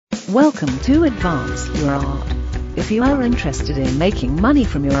Welcome to Advance Your Art. If you are interested in making money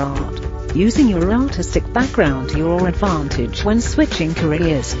from your art, using your artistic background to your advantage when switching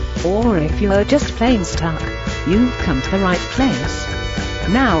careers, or if you are just plain stuck, you've come to the right place.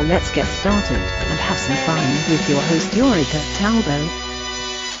 Now let's get started and have some fun with your host Yuri Cataldo.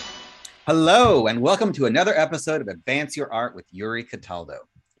 Hello, and welcome to another episode of Advance Your Art with Yuri Cataldo.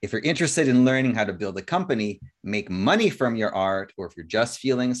 If you're interested in learning how to build a company, make money from your art, or if you're just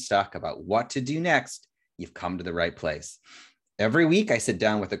feeling stuck about what to do next, you've come to the right place. Every week, I sit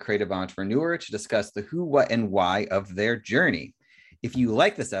down with a creative entrepreneur to discuss the who, what, and why of their journey. If you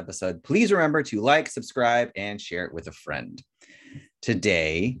like this episode, please remember to like, subscribe, and share it with a friend.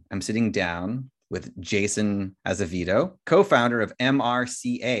 Today, I'm sitting down with Jason Azevedo, co-founder of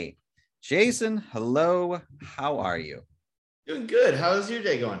MRCA. Jason, hello. How are you? Doing good. How's your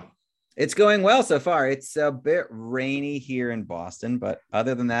day going? It's going well so far. It's a bit rainy here in Boston, but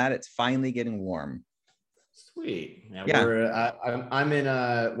other than that, it's finally getting warm. Sweet. Yeah. I'm in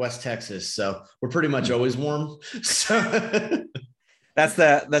West Texas, so we're pretty much always warm. So that's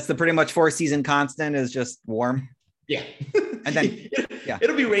the pretty much 4-season constant is just warm. Yeah. And then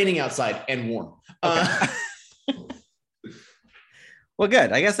it'll be raining outside and warm. Okay. Well,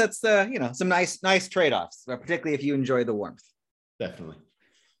 good. I guess that's some nice trade-offs, particularly if you enjoy the warmth. Definitely.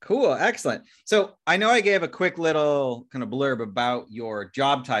 Cool. Excellent. So I know I gave a quick little kind of blurb about your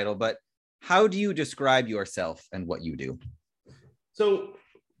job title, but how do you describe yourself and what you do? So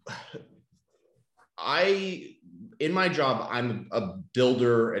in my job, I'm a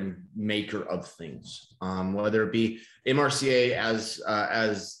builder and maker of things, whether it be MRCA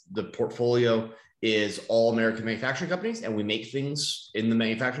as the portfolio is all American manufacturing companies, and we make things in the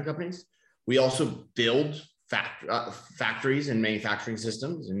manufacturing companies. We also build factories and manufacturing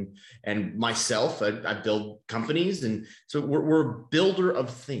systems, and myself, I build companies, and so we're a builder of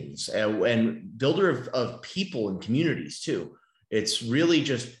things and builder of people and communities too. It's really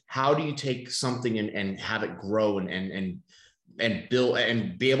just how do you take something and have it grow and build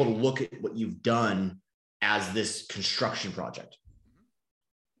and be able to look at what you've done as this construction project.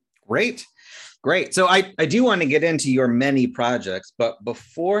 Great. So I do want to get into your many projects, but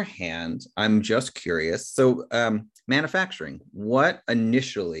beforehand, I'm just curious. So manufacturing, what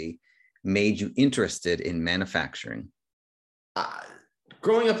initially made you interested in manufacturing?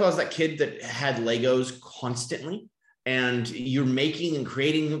 Growing up, I was that kid that had Legos constantly, and you're making and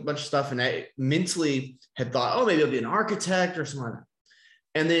creating a bunch of stuff. And I mentally had thought, oh, maybe I'll be an architect or something like that.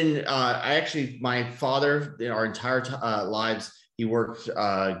 And then my father, in our entire lives, he worked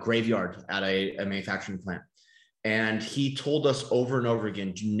graveyard at a manufacturing plant. And he told us over and over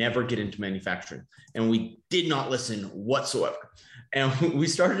again to never get into manufacturing. And we did not listen whatsoever. And we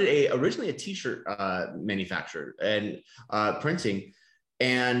started originally a t-shirt manufacturer and printing.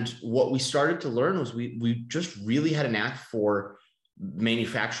 And what we started to learn was we just really had an knack for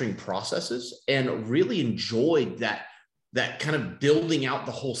manufacturing processes and really enjoyed that kind of building out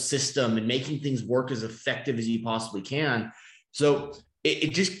the whole system and making things work as effective as you possibly can. So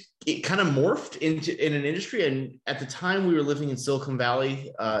it kind of morphed in an industry. And at the time we were living in Silicon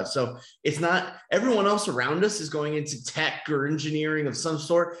Valley. So it's not everyone else around us is going into tech or engineering of some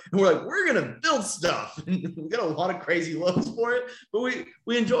sort. And we're like, we're going to build stuff. And we got a lot of crazy looks for it, but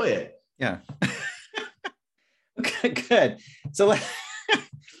we enjoy it. Yeah. Okay, good. So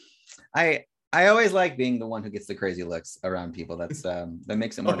I always like being the one who gets the crazy looks around people. That's that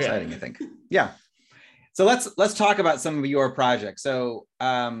makes it more exciting, I think. Yeah. So let's talk about some of your projects. So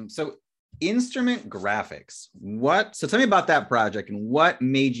Instrument Graphics. So tell me about that project and what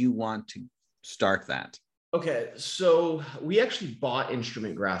made you want to start that? Okay, so we actually bought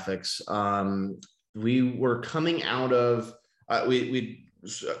Instrument Graphics. We were coming out of we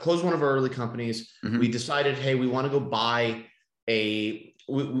closed one of our early companies. Mm-hmm. We decided, hey, we want to go buy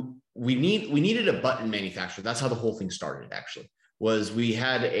we needed a button manufacturer. That's how the whole thing started, actually. We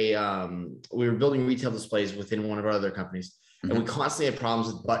were building retail displays within one of our other companies, mm-hmm. and we constantly had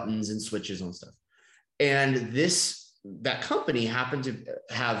problems with buttons and switches and stuff. And that company happened to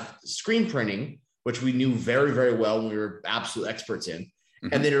have screen printing, which we knew very, very well and we were absolute experts in. Mm-hmm.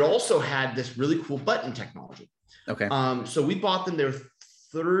 And then it also had this really cool button technology. Okay. So we bought them. They were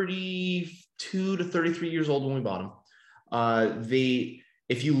 32 to 33 years old when we bought them.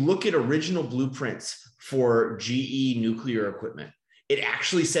 If you look at original blueprints for GE nuclear equipment, it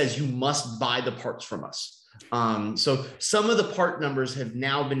actually says you must buy the parts from us. So some of the part numbers we've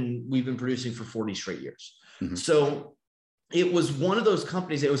been producing for 40 straight years. Mm-hmm. So it was one of those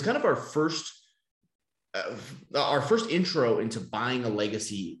companies. It was kind of our first intro into buying a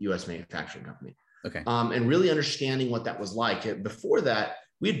legacy US manufacturing company. Okay. And really understanding what that was like. Before that,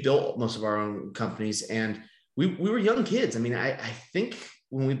 we had built most of our own companies, and we were young kids. I mean, I think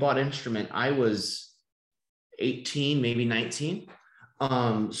when we bought Instrument, I was 18, maybe 19.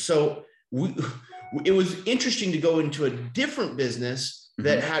 So it was interesting to go into a different business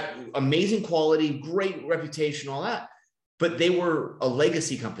that had amazing quality, great reputation, all that. But they were a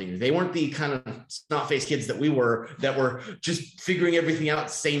legacy company. They weren't the kind of snot-faced kids that we were, that were just figuring everything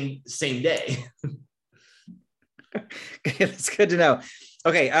out same day. That's good to know.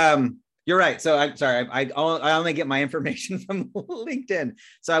 Okay, you're right. So I'm sorry, I only get my information from LinkedIn.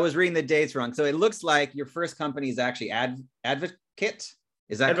 So I was reading the dates wrong. So it looks like your first company is actually Advocate.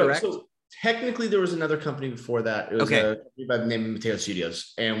 Is that correct? So technically, there was another company before that. It was a company by the name of Mateo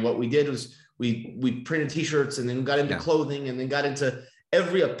Studios. And what we did was we printed T-shirts, and then got into clothing, and then got into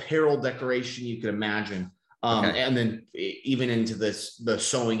every apparel decoration you could imagine. And then even into the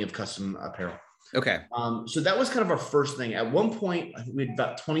sewing of custom apparel. Okay. So that was kind of our first thing. At one point, I think we had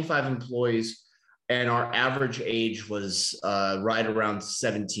about 25 employees, and our average age was right around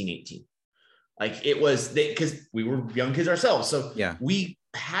 17, 18. Like it was, because we were young kids ourselves. So we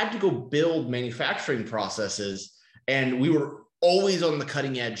had to go build manufacturing processes, and we were always on the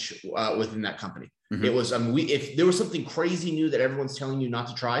cutting edge within that company. It was, if there was something crazy new that everyone's telling you not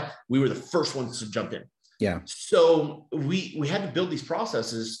to try, we were the first ones to jump in. Yeah. So we had to build these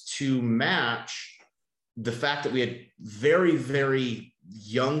processes to match the fact that we had very, very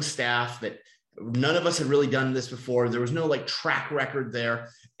young staff, that none of us had really done this before. There was no like track record there.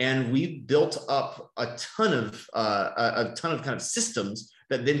 And we built up a ton of kind of systems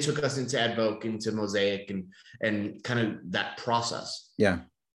that then took us into Advoke, into Mosaic, and kind of that process. Yeah.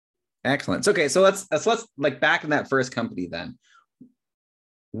 Excellent. Okay. So let's like back in that first company then.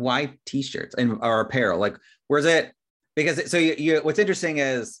 Why T-shirts or apparel? Like, where's it? Because so you what's interesting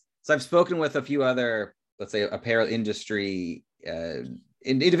is, so I've spoken with a few other, let's say, apparel industry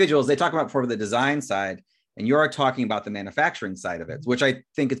individuals. They talk about for the design side, and you're talking about the manufacturing side of it, which I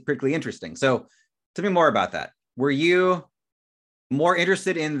think is particularly interesting. So tell me more about that. Were you more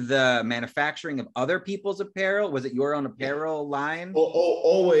interested in the manufacturing of other people's apparel? Was it your own apparel line?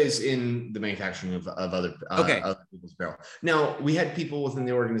 Always in the manufacturing of other people's apparel. Now, we had people within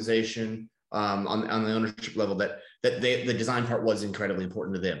the organization on the ownership level that the design part was incredibly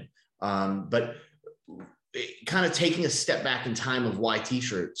important to them. But kind of taking a step back in time of why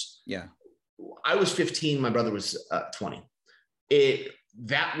T-shirts. Yeah. I was 15. My brother was 20.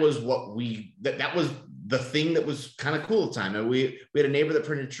 That was what that was the thing that was kind of cool at the time. And we had a neighbor that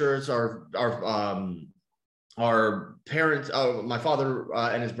printed shirts. Our parents, my father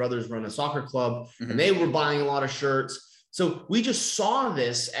and his brothers run a soccer club, and they were buying a lot of shirts. So we just saw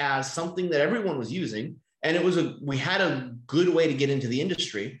this as something that everyone was using, and we had a good way to get into the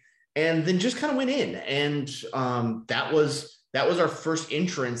industry, and then just kind of went in. And that was our first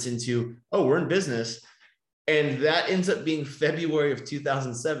entrance into, we're in business. And that ends up being February of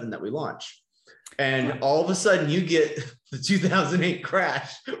 2007 that we launched. And all of a sudden you get the 2008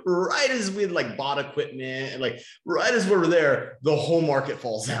 crash right as we had like bought equipment, and like right as we were there, the whole market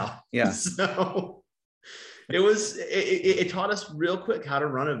falls out. Yeah. So it taught us real quick how to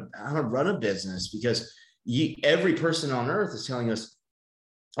run a business, because every person on earth is telling us,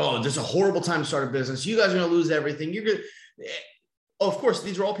 oh, this is a horrible time to start a business. You guys are going to lose everything. You're going to, of course,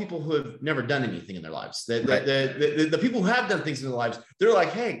 these are all people who have never done anything in their lives. The people who have done things in their lives, they're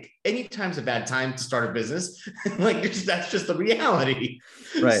like, hey, anytime's a bad time to start a business. Like, that's just the reality.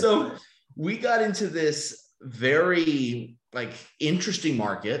 Right. So we got into this very like interesting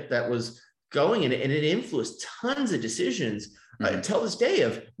market that was going in, and it influenced tons of decisions until this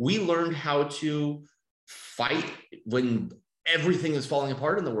day. We learned how to fight when everything is falling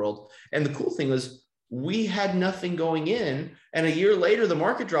apart in the world. And the cool thing was, we had nothing going in, and a year later the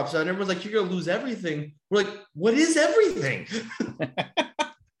market drops out and everyone's like, you're going to lose everything. We're like, what is everything?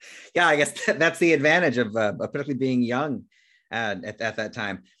 Yeah, I guess that's the advantage of particularly being young at that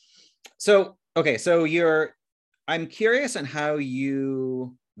time. So, okay. So I'm curious on how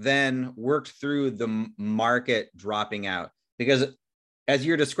you then worked through the market dropping out, because as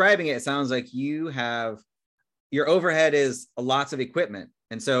you're describing it, it sounds like your overhead is lots of equipment.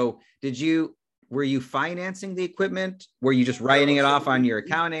 And so were you financing the equipment? Were you just writing it off on your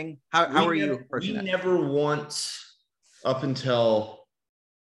accounting? How were you approaching that? We never once, up until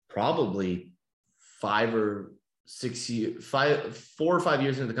probably 4 or 5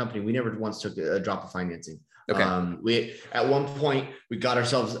 years into the company, we never once took a drop of financing. Okay. We at one point we got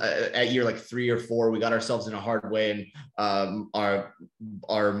ourselves at year like 3 or 4, we got ourselves in a hard way, and our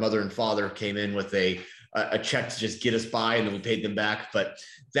mother and father came in with a check to just get us by, and then we paid them back. But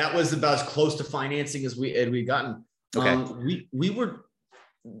that was about as close to financing as we had gotten. Okay. We were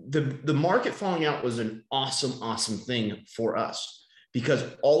the market falling out was an awesome thing for us, because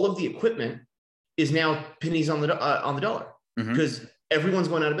all of the equipment is now pennies on the dollar, because everyone's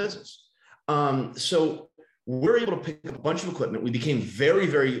going out of business. So we're able to pick up a bunch of equipment. We became very,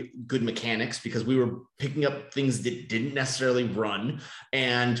 very good mechanics because we were picking up things that didn't necessarily run.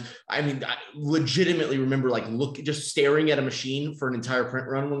 And I mean, I legitimately remember just staring at a machine for an entire print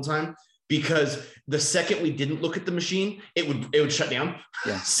run one time, because the second we didn't look at the machine, it would shut down.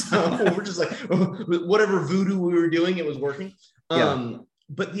 Yeah. So we're just like, whatever voodoo we were doing, it was working. Yeah.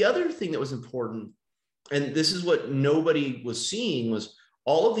 But the other thing that was important, and this is what nobody was seeing, was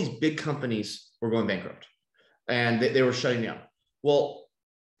all of these big companies were going bankrupt. And they were shutting down. Well,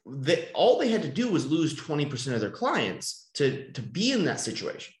 all they had to do was lose 20% of their clients to be in that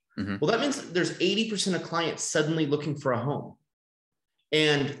situation. Well, that means there's 80% of clients suddenly looking for a home.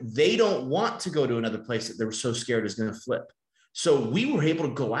 And they don't want to go to another place that they were so scared is going to flip. So we were able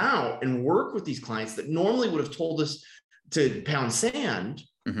to go out and work with these clients that normally would have told us to pound sand.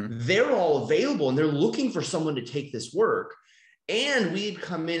 They're all available and they're looking for someone to take this work. And we'd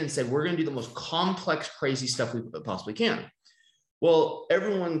come in and say, we're going to do the most complex, crazy stuff we possibly can. Well,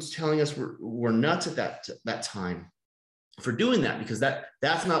 everyone's telling us we're nuts at that time for doing that, because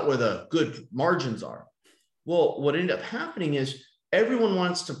that's not where the good margins are. Well, what ended up happening is everyone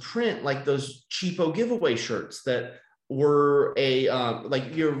wants to print like those cheapo giveaway shirts that were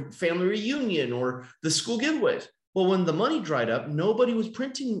like your family reunion or the school giveaways. Well, when the money dried up, nobody was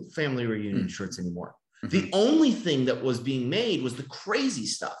printing family reunion shirts anymore. The only thing that was being made was the crazy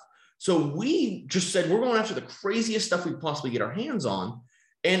stuff. So we just said, we're going after the craziest stuff we possibly get our hands on.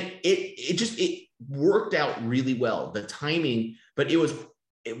 And it worked out really well, the timing, but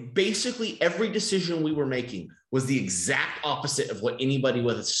basically every decision we were making was the exact opposite of what anybody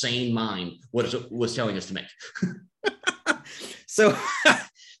with a sane mind was telling us to make. So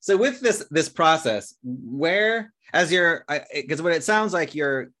with this process, because what it sounds like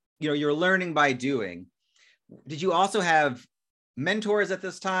you're learning by doing. Did you also have mentors at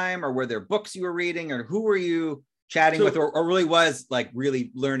this time, or were there books you were reading, or who were you chatting with, or really was really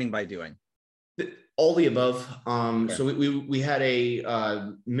learning by doing? All the above. Okay. So we had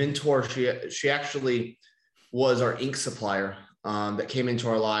a mentor. She actually was our ink supplier that came into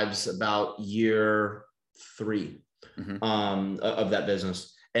our lives about year 3 of that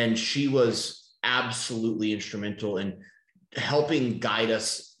business. And she was absolutely instrumental in helping guide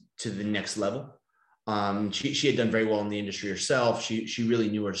us to the next level. She had done very well in the industry herself. She really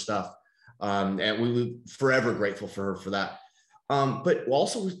knew her stuff. And we were forever grateful for her for that. But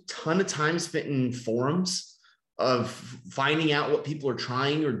also a ton of time spent in forums of finding out what people are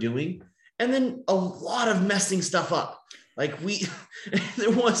trying or doing. And then a lot of messing stuff up. Like we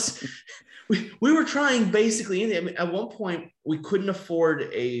were trying basically anything. I mean, at one point we couldn't afford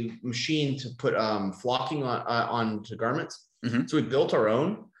a machine to put flocking onto garments. So we built our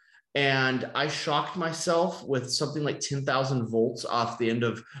own. And I shocked myself with something like 10,000 volts off the end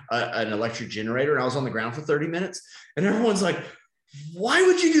of an electric generator. And I was on the ground for 30 minutes. And everyone's like, why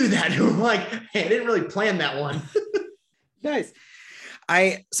would you do that? And I'm like, hey, I didn't really plan that one. Nice.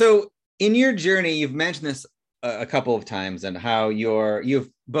 So in your journey, you've mentioned this a couple of times, and how you've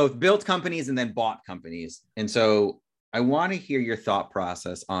both built companies and then bought companies. And so I want to hear your thought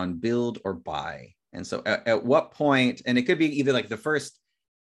process on build or buy. And so at what point, and it could be either like the first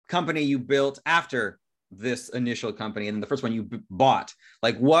company you built after this initial company and then the first one you bought,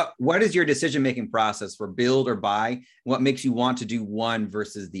 like what is your decision-making process for build or buy? What makes you want to do one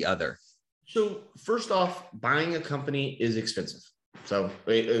versus the other? So first off, buying a company is expensive. So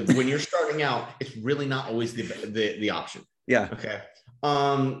when you're starting out, it's really not always the option. Yeah. Okay.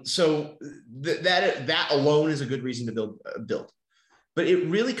 So that alone is a good reason to build, but it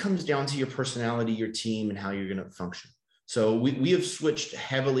really comes down to your personality, your team, and how you're going to function. So we have switched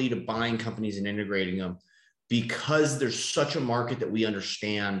heavily to buying companies and integrating them because there's such a market that we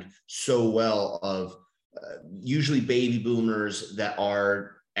understand so well of usually baby boomers that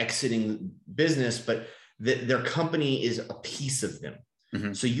are exiting business, but their company is a piece of them.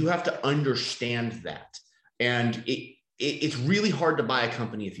 So you have to understand that. And it's really hard to buy a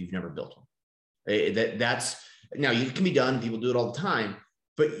company if you've never built one. Now it can be done. People do it all the time.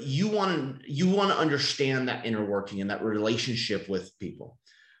 But you want to understand that inner working and that relationship with people.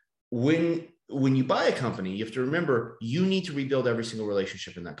 When you buy a company, you have to remember you need to rebuild every single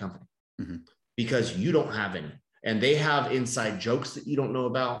relationship in that company because you don't have any. And they have inside jokes that you don't know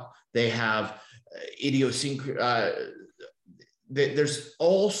about. They have idiosyncrasy. There's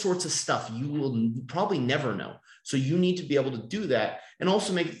all sorts of stuff you will probably never know. So you need to be able to do that and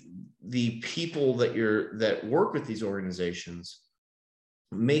also make the people that work with these organizations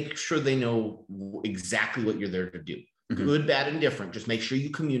make sure they know exactly what you're there to do. Good, bad, and different. Just make sure you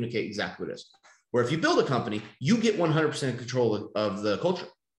communicate exactly what it is. Where if you build a company, you get 100% control of the culture.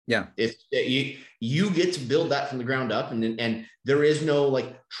 Yeah. You get to build that from the ground up, and there is no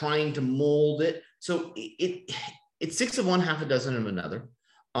like trying to mold it. So it's 6 of one, half a dozen of another.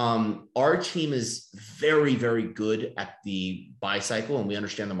 Our team is very, very good at the buy cycle, and we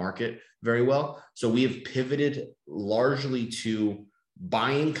understand the market very well. So we have pivoted largely to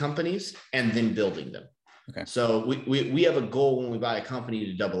buying companies and then building them. Okay. So we have a goal when we buy a company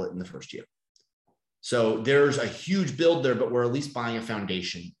to double it in the first year. So there's a huge build there, but we're at least buying a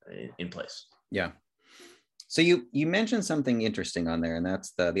foundation in place. Yeah. So you mentioned something interesting on there, and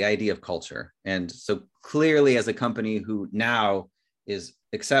that's the idea of culture. And so clearly, as a company who now is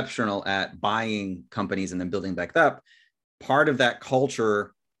exceptional at buying companies and then building back up, part of that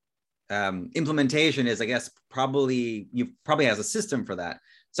culture implementation is, I guess, you probably has a system for that.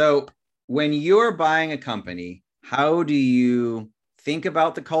 So when you're buying a company, how do you think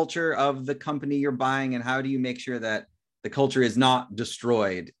about the culture of the company you're buying, and how do you make sure that the culture is not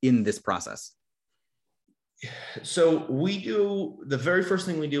destroyed in this process? So the very first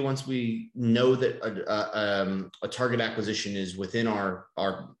thing we do once we know that a target acquisition is within our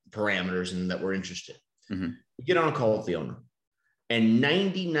parameters and that we're interested, we get on a call with the owner. And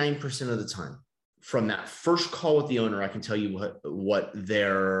 99% of the time, from that first call with the owner, I can tell you what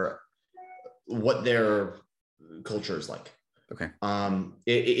their culture is like. Okay.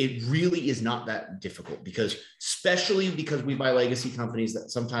 It really is not that difficult, especially because we buy legacy companies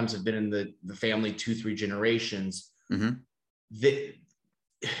that sometimes have been in the family 2-3 generations. That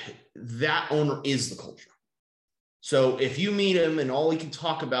owner is the culture. So if you meet him and all he can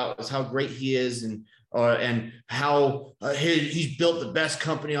talk about is how great he is and how he's built the best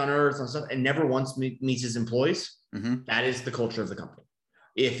company on earth and stuff, and never once meets his employees, that is the culture of the company.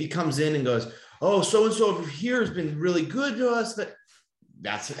 If he comes in and goes, oh, so-and-so over here has been really good to us,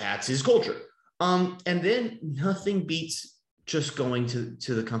 that's his culture. And then nothing beats just going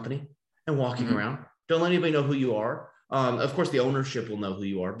to the company and walking around. Don't let anybody know who you are. Of course, the ownership will know who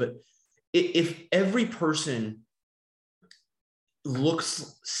you are, but if every person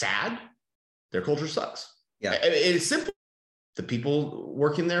looks sad, their culture sucks. Yeah. It's simple. The people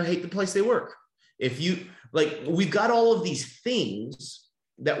working there hate the place they work. We've got all of these things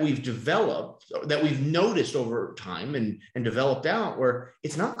that we've developed, that we've noticed over time and developed out, where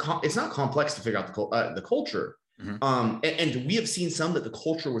it's not complex to figure out the culture. And we have seen some that the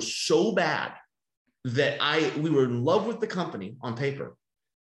culture was so bad that we were in love with the company on paper,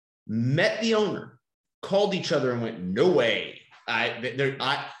 met the owner, called each other and went, no way.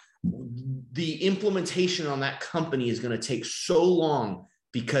 The implementation on that company is going to take so long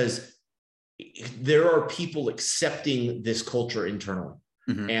because there are people accepting this culture internally.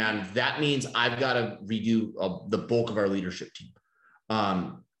 And that means I've got to redo the bulk of our leadership team.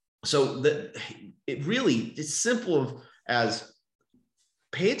 So it's simple as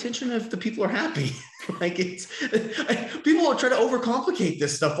pay attention if the people are happy. People will try to overcomplicate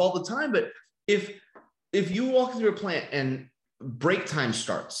this stuff all the time. But if you walk through a plant and break time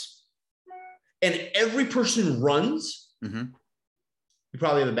starts and every person runs, you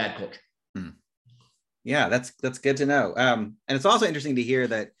probably have a bad culture. Yeah, that's good to know. And it's also interesting to hear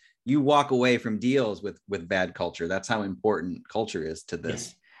that you walk away from deals with bad culture. That's how important culture is to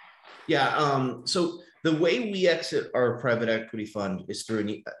this. Yeah. So the way we exit our private equity fund is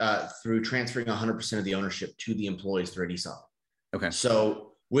through transferring 100% of the ownership to the employees through an ESOP. Okay.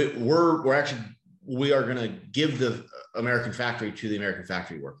 So we are going to give the American factory to the American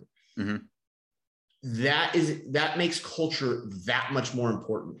factory worker. That makes culture that much more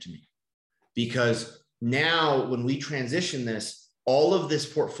important to me, because now when we transition this, all of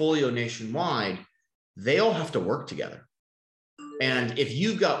this portfolio nationwide, they all have to work together. And if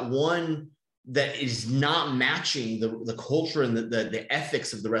you've got one that is not matching the culture and the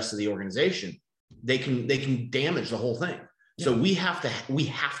ethics of the rest of the organization, they can damage the whole thing. Yeah. So we have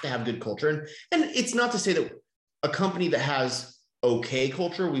to have good culture. And it's not to say that a company that has okay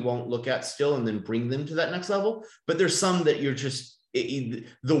culture, we won't look at still and then bring them to that next level. But there's some that you're just, the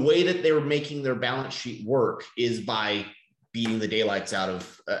way that they're making their balance sheet work is by beating the daylights out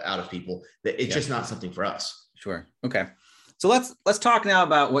of people. It's just not something for us. Sure. Okay. So let's talk now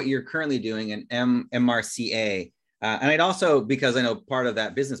about what you're currently doing in MRCA. And I'd also, because I know part of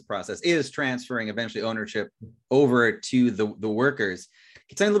that business process is transferring eventually ownership over to the workers. Can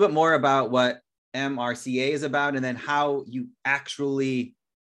you tell me a little bit more about what MRCA is about and then how you actually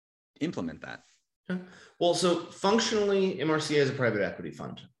implement that? Well, so functionally, MRCA is a private equity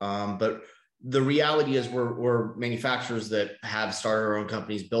fund, but the reality is we're manufacturers that have started our own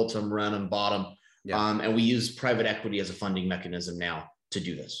companies, built them, run them, bought them. Yeah. And we use private equity as a funding mechanism now to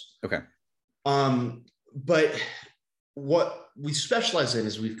do this. Okay. But what we specialize in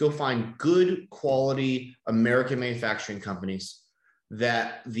is we go find good quality American manufacturing companies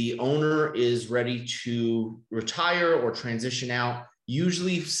that the owner is ready to retire or transition out,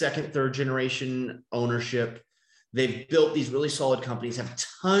 usually second, third generation ownership. They've built these really solid companies, have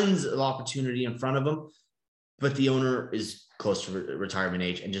tons of opportunity in front of them, but the owner is close to retirement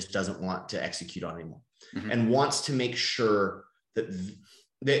age and just doesn't want to execute on anymore, and wants to make sure that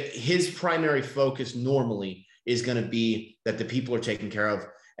his primary focus normally is going to be that the people are taken care of.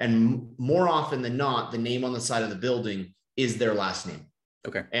 And more often than not, the name on the side of the building is their last name.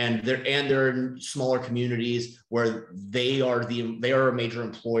 Okay. And they're in smaller communities where they are a major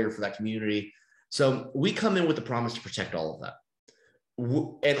employer for that community. So we come in with the promise to protect all of that.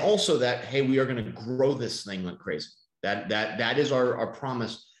 And also that, hey, we are going to grow this thing like crazy. That is our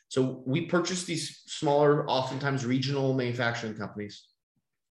promise. So we purchase these smaller, oftentimes regional manufacturing companies,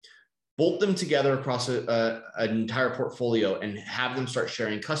 bolt them together across an entire portfolio, and have them start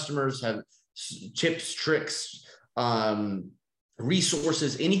sharing customers, have tips, tricks,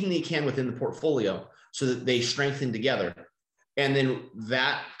 resources, anything they can within the portfolio, so that they strengthen together. And then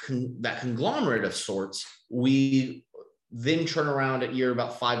that conglomerate of sorts, we then turn around at year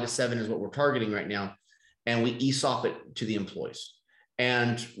about 5 to 7 is what we're targeting right now, and we ESOP it to the employees.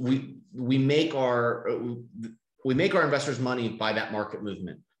 And we make our investors money by that market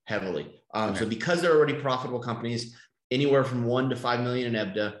movement heavily. So because they're already profitable companies, anywhere from 1 to 5 million in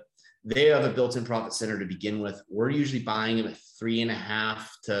EBITDA, they have a built-in profit center to begin with. We're usually buying them at 3.5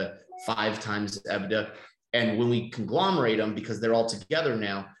 to 5 times EBITDA. And when we conglomerate them, because they're all together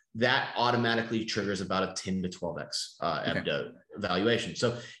now, that automatically triggers about a 10 to 12x EBITDA valuation.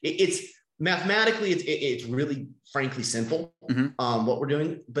 So it's mathematically, it's really, frankly, simple what we're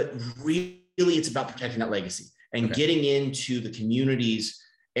doing, but really it's about protecting that legacy and getting into the communities.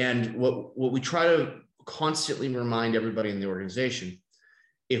 And what we try to constantly remind everybody in the organization,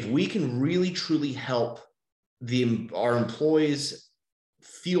 if we can really truly help our employees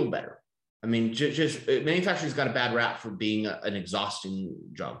feel better. I mean, just manufacturing's got a bad rap for being an exhausting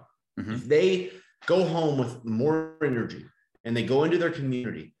job. If they go home with more energy and they go into their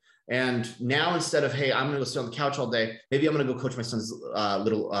community, and now instead of, hey, I'm going to go sit on the couch all day, maybe I'm going to go coach my son's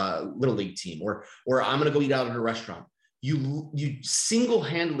little league team, or I'm going to go eat out at a restaurant. You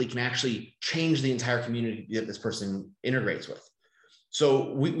single-handedly can actually change the entire community that this person integrates with.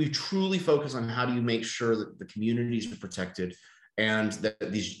 So we truly focus on how do you make sure that the communities are protected, and that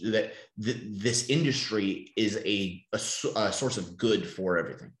this industry is a source of good for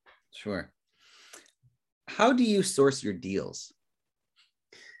everything. Sure. How do you source your deals?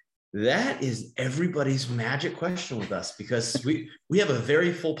 That is everybody's magic question with us, because we have a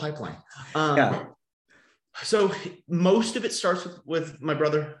very full pipeline. So most of it starts with my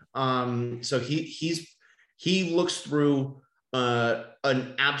brother. So he looks through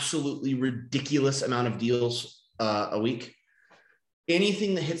an absolutely ridiculous amount of deals a week.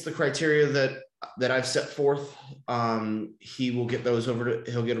 Anything that hits the criteria that I've set forth, he will get those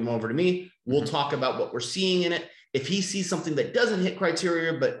he'll get them over to me. We'll talk about what we're seeing in it. If he sees something that doesn't hit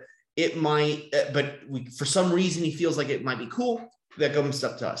criteria, but it might, for some reason he feels like it might be cool, that comes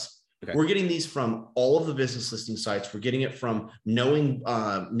up to us. We're getting these from all of the business listing sites. We're getting it from knowing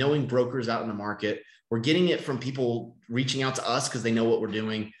brokers out in the market. We're getting it from people reaching out to us because they know what we're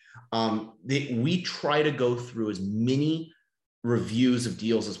doing. We try to go through as many reviews of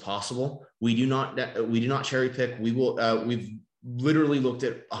deals as possible. We do not cherry pick. We've literally looked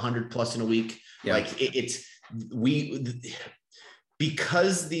at 100 plus in a week. Yeah. Like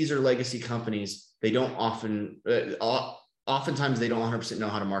because these are legacy companies, they don't oftentimes they don't 100% know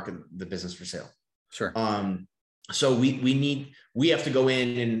how to market the business for sale. Sure. So we have to go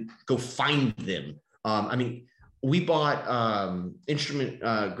in and go find them. I mean, we bought instrument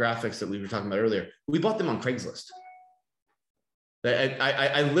graphics that we were talking about earlier. We bought them on Craigslist.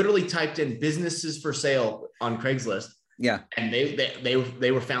 I literally typed in businesses for sale on Craigslist. Yeah. And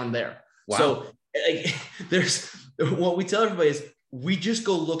they were found there. Wow. So there's what we tell everybody is we just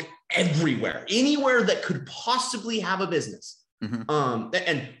go look everywhere, anywhere that could possibly have a business.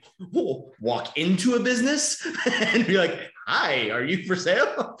 And we'll walk into a business and be like, hi, are you for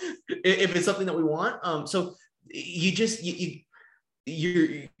sale? If it's something that we want. So the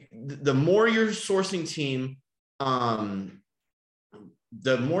more your sourcing team, the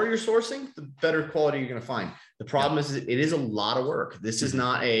more you're sourcing, the better quality you're going to find. The problem is it is a lot of work. This is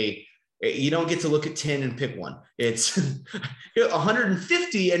not you don't get to look at 10 and pick one. It's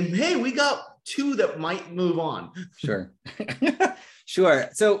 150 and hey, we got two that might move on. Sure. Sure.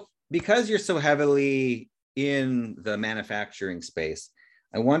 So because you're so heavily in the manufacturing space,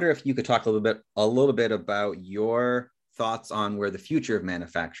 I wonder if you could talk a little bit about your thoughts on where the future of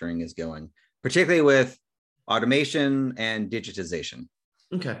manufacturing is going, particularly with automation and digitization.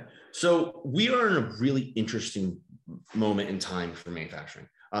 Okay. So we are in a really interesting moment in time for manufacturing,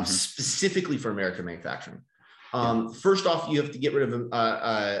 specifically for American manufacturing. First off, you have to get rid of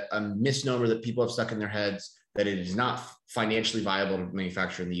a misnomer that people have stuck in their heads that it is not financially viable to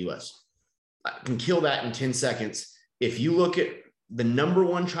manufacture in the US. I can kill that in 10 seconds. If you look at the number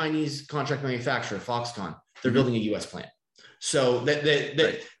one Chinese contract manufacturer, Foxconn, they're building a US plant. So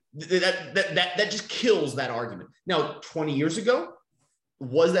that just kills that argument. Now, 20 years ago,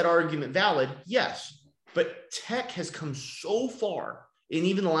 was that argument valid? Yes. But tech has come so far in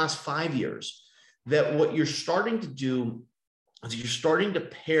even the last 5 years that what you're starting to do is you're starting to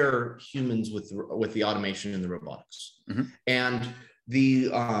pair humans with the automation and the robotics. And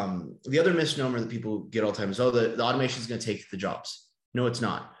the other misnomer that people get all the time is, oh, the automation is going to take the jobs. No, it's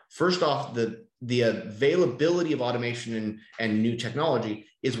not. First off, the availability of automation and new technology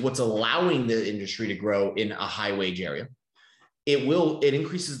is what's allowing the industry to grow in a high wage area. It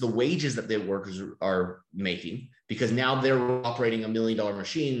increases the wages that the workers are making, because now they're operating $1 million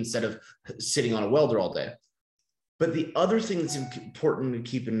machine instead of sitting on a welder all day. But the other thing that's important to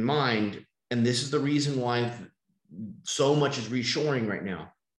keep in mind, and this is the reason why so much is reshoring right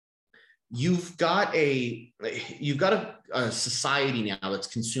now, you've got a society now that's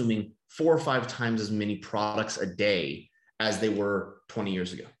consuming 4 or 5 times as many products a day as they were 20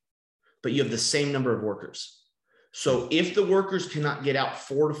 years ago, but you have the same number of workers. So if the workers cannot get out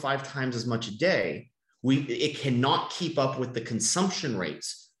 4 to 5 times as much a day, it cannot keep up with the consumption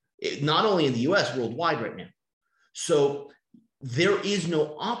rates, not only in the US, worldwide right now. So there is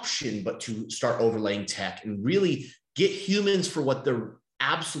no option but to start overlaying tech and really get humans for what they're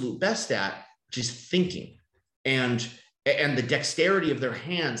absolute best at, which is thinking and the dexterity of their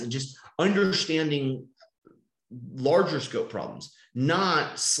hands and just understanding larger scope problems,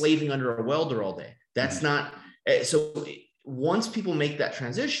 not slaving under a welder all day. That's not, so once people make that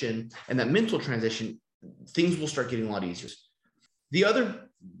transition and that mental transition, things will start getting a lot easier. The other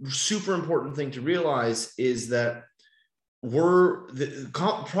super important thing to realize is that the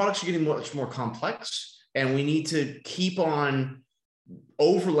products are getting much more complex, and we need to keep on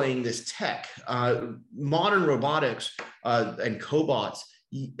overlaying this tech. Modern robotics and cobots,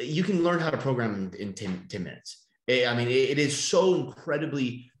 you can learn how to program in 10 minutes. I mean, it is so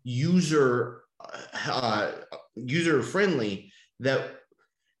incredibly user friendly that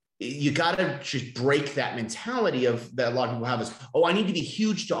you got to just break that mentality of that a lot of people have is, oh, I need to be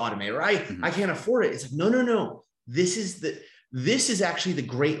huge to automate, or I can't afford it. It's like, no. This is actually the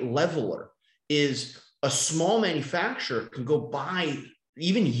great leveler. Is a small manufacturer can go buy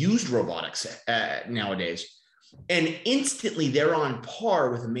even used robotics nowadays, and instantly they're on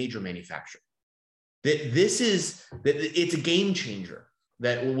par with a major manufacturer. It's a game changer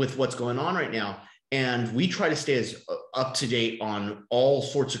with what's going on right now. And we try to stay as up to date on all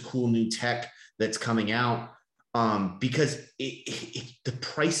sorts of cool new tech that's coming out, because the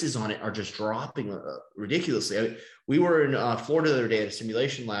prices on it are just dropping ridiculously. We were in Florida the other day at a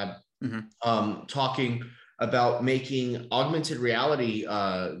simulation lab, talking about making augmented reality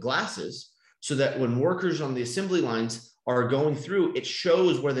glasses so that when workers on the assembly lines are going through, it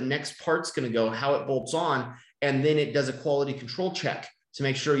shows where the next part's going to go, how it bolts on, and then it does a quality control check to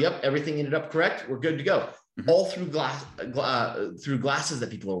make sure, yep, everything ended up correct, we're good to go. All through glasses that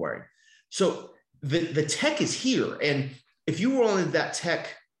people are wearing. So the tech is here. And if you were on that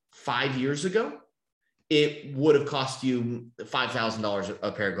tech 5 years ago, it would have cost you $5,000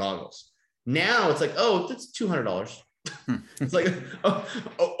 a pair of goggles. Now it's like, oh, that's $200. It's like, oh,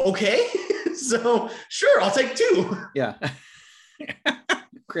 okay. So sure, I'll take 2. Yeah.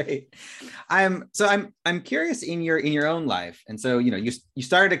 Great. I'm curious in your own life. And so, you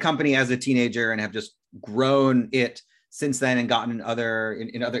started a company as a teenager and have just grown it since then and gotten in other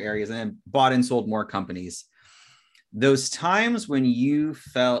areas and then bought and sold more companies. Those times when you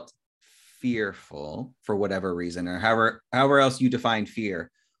felt fearful for whatever reason, or however else you define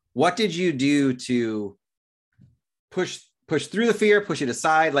fear, what did you do to push through the fear, push it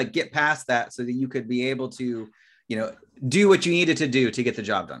aside, like get past that so that you could be able to, do what you needed to do to get the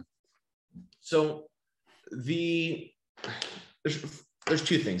job done? So there's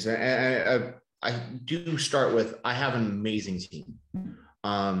 2 things. I do start with, I have an amazing team.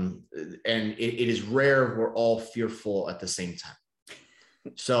 And it is rare we're all fearful at the same time.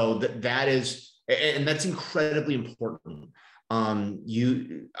 So that is, and that's incredibly important.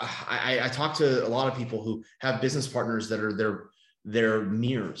 I talk to a lot of people who have business partners that are their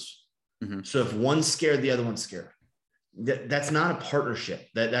mirrors. Mm-hmm. So if one's scared, the other one's scared. That's not a partnership.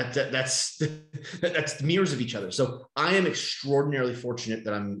 That's mirrors of each other. So I am extraordinarily fortunate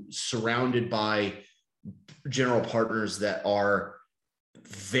that I'm surrounded by general partners that are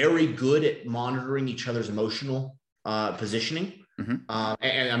very good at monitoring each other's emotional positioning. Mm-hmm.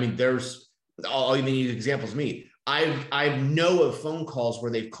 And I mean, I'll even use examples of me. I know of phone calls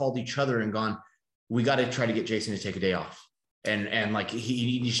where they've called each other and gone, we got to try to get Jason to take a day off. And like,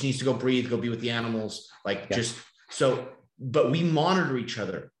 he just needs to go breathe, go be with the animals. Like, yeah. But we monitor each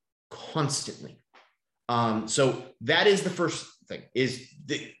other constantly. So that is the first thing,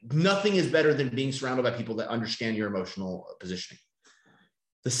 nothing is better than being surrounded by people that understand your emotional positioning.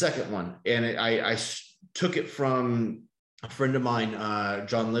 The second one, and I took it from a friend of mine,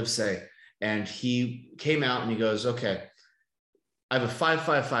 John Livesay, and he came out and he goes, okay, I have a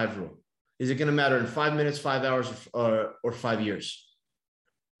 5-5-5 rule. Is it going to matter in 5 minutes, 5 hours, or 5 years?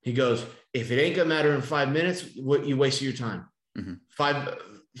 He goes, if it ain't going to matter in 5 minutes, what you wasted your time. Mm-hmm.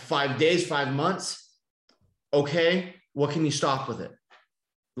 5 days, 5 months. Okay. What can you stop with it?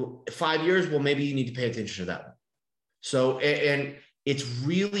 5 years. Well, maybe you need to pay attention to that one. So, and it's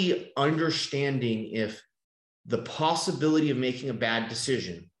really understanding if the possibility of making a bad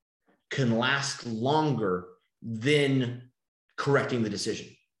decision can last longer than correcting the decision.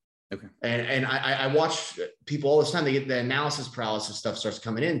 Okay. And I watch people all this time. They get the analysis paralysis stuff starts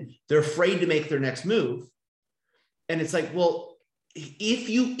coming in. They're afraid to make their next move. And it's like, well, if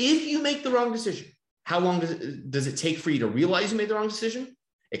you make the wrong decision, how long does it take for you to realize you made the wrong decision,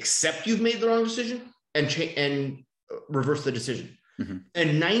 accept you've made the wrong decision, and reverse the decision? Mm-hmm.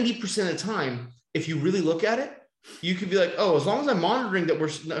 And 90% of the time, if you really look at it, you could be like, oh, as long as I'm monitoring that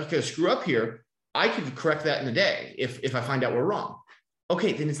we're not going to screw up here, I could correct that in a day if I find out we're wrong.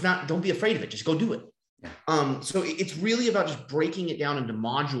 Okay, then don't be afraid of it. Just go do it. Yeah. So it's really about just breaking it down into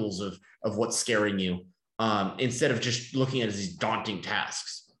modules of what's scaring you, instead of just looking at it as these daunting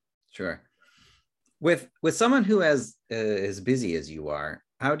tasks. Sure. With someone who is as busy as you are,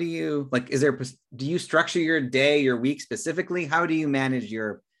 how do you do you structure your day, your week specifically? How do you manage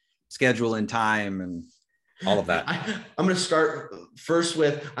your schedule and time and all of that? I'm going to start first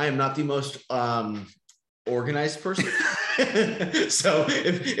with, I am not the most organized person. So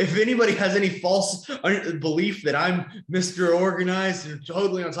if anybody has any false belief that I'm Mr. Organized and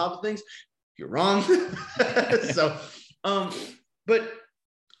totally on top of things, you're wrong. But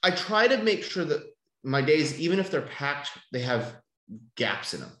I try to make sure that my days, even if they're packed, they have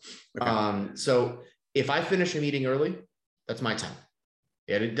gaps in them. Okay. So if I finish a meeting early, that's my time.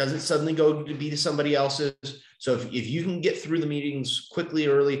 And it doesn't suddenly go to be to somebody else's. So if you can get through the meetings quickly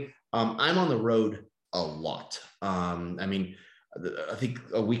early, I'm on the road a lot. I mean, I think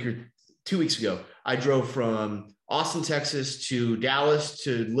a week or 2 weeks ago, I drove from Austin, Texas to Dallas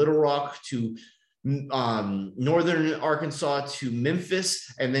to Little Rock to northern Arkansas to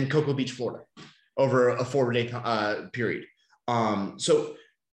Memphis and then Cocoa Beach, Florida over a 4-day period.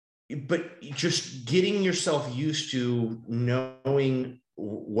 But just getting yourself used to knowing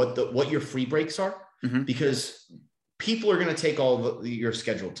what your free breaks are, mm-hmm. because people are going to take all your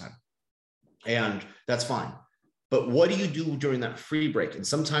scheduled time, and that's fine. But what do you do during that free break? And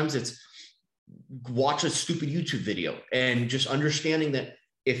sometimes it's watch a stupid YouTube video, and just understanding that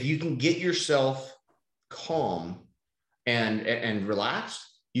if you can get yourself calm and relaxed,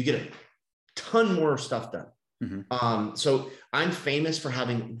 you get a ton more stuff done. Mm-hmm. So I'm famous for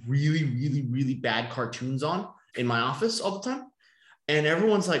having really, really, really bad cartoons on in my office all the time. And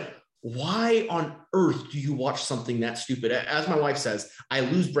everyone's like, why on earth do you watch something that stupid? As my wife says, I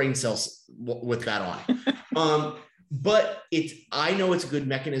lose brain cells with that on. But I know it's a good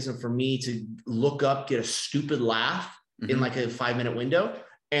mechanism for me to look up, get a stupid laugh mm-hmm. in like a 5-minute window,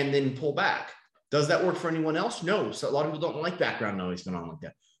 and then pull back. Does that work for anyone else? No. So a lot of people don't like background noise going on like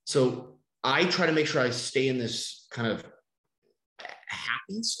that. So I try to make sure I stay in this kind of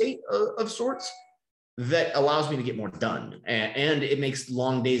happy state of sorts that allows me to get more done. And it makes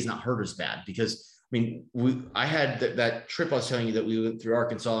long days not hurt as bad, because I mean, I had that trip I was telling you that we went through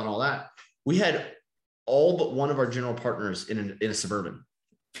Arkansas and all that. We had all but one of our general partners in a Suburban,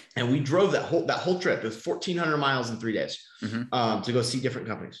 and we drove that whole trip. It was 1,400 miles in 3 days mm-hmm. To go see different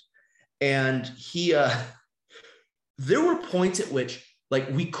companies. And there were points at which like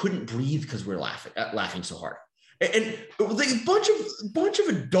we couldn't breathe because we were laughing so hard. And like a bunch of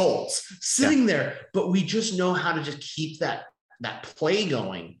adults sitting there, but we just know how to just keep that play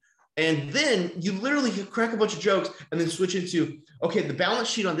going. And then you literally crack a bunch of jokes and then switch into, okay, the balance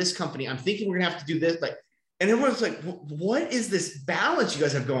sheet on this company, I'm thinking we're gonna have to do this. Like, And everyone's like, what is this balance you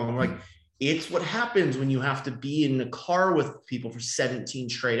guys have going? I'm like, it's what happens when you have to be in a car with people for 17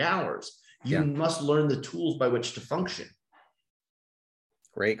 straight hours. You must learn the tools by which to function.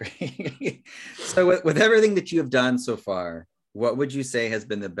 Great. So with everything that you have done so far, what would you say has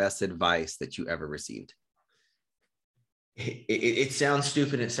been the best advice that you ever received? It sounds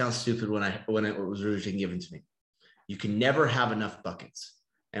stupid. It sounds stupid when it was originally given to me. You can never have enough buckets.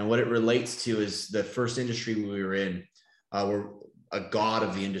 And what it relates to is the first industry we were in. We're a god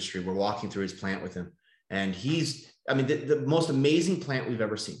of the industry. We're walking through his plant with him. And the most amazing plant we've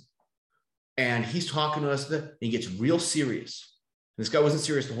ever seen. And he's talking to us, and he gets real serious. And this guy wasn't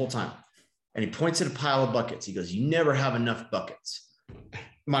serious the whole time. And he points at a pile of buckets. He goes, you never have enough buckets.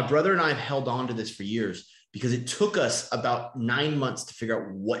 My brother and I have held on to this for years because it took us about 9 months to figure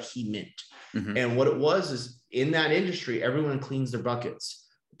out what he meant. Mm-hmm. And what it was is in that industry, everyone cleans their buckets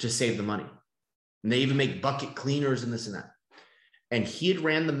to save the money. And they even make bucket cleaners and this and that. And he had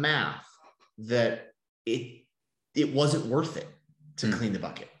ran the math that it wasn't worth it to clean the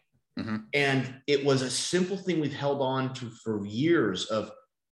bucket. Mm-hmm. And it was a simple thing we've held on to for years of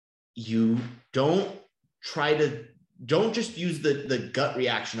you don't just use the gut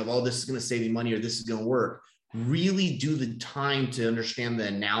reaction of, oh, this is going to save you money or this is going to work. Really do the time to understand the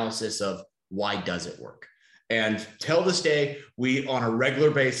analysis of why does it work? And till this day, we on a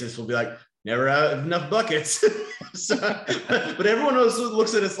regular basis will be like, never have enough buckets. But everyone else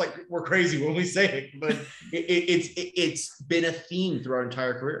looks at us like we're crazy when we say it. But it's been a theme through our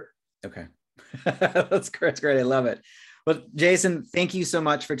entire career. Okay. That's great. I love it. Well, Jason, thank you so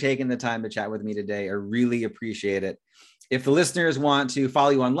much for taking the time to chat with me today. I really appreciate it. If the listeners want to follow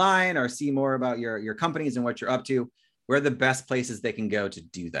you online or see more about your companies and what you're up to, where are the best places they can go to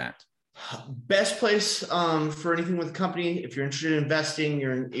do that? Best place for anything with a company, if you're interested in investing,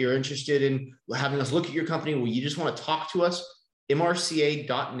 you're interested in having us look at your company, well, you just want to talk to us,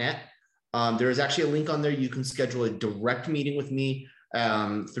 mrca.net. There is actually a link on there. You can schedule a direct meeting with me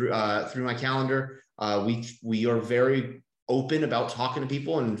through my calendar. We are very open about talking to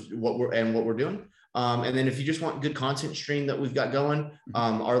people and what we're doing. And then if you just want good content stream that we've got going,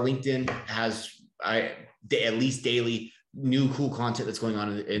 our LinkedIn has at least daily new cool content that's going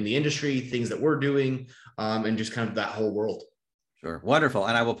on in the industry, things that we're doing, and just kind of that whole world. Sure. Wonderful.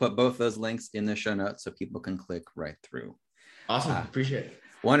 And I will put both those links in the show notes so people can click right through. Awesome. Appreciate it.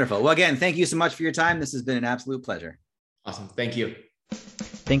 Wonderful. Well, again, thank you so much for your time. This has been an absolute pleasure. Awesome. Thank you.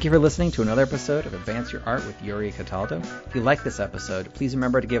 Thank you for listening to another episode of Advance Your Art with Yuri Cataldo. If you like this episode, please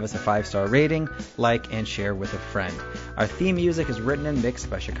remember to give us a 5-star rating, like, and share with a friend. Our theme music is written and mixed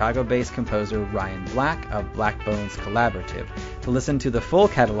by Chicago-based composer Ryan Black of Black Bones Collaborative. To listen to the full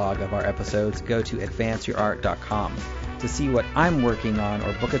catalog of our episodes, go to advanceyourart.com. To see what I'm working on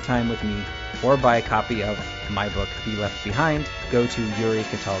or book a time with me or buy a copy of my book, Be Left Behind, go to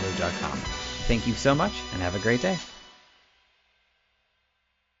yuricataldo.com. Thank you so much and have a great day.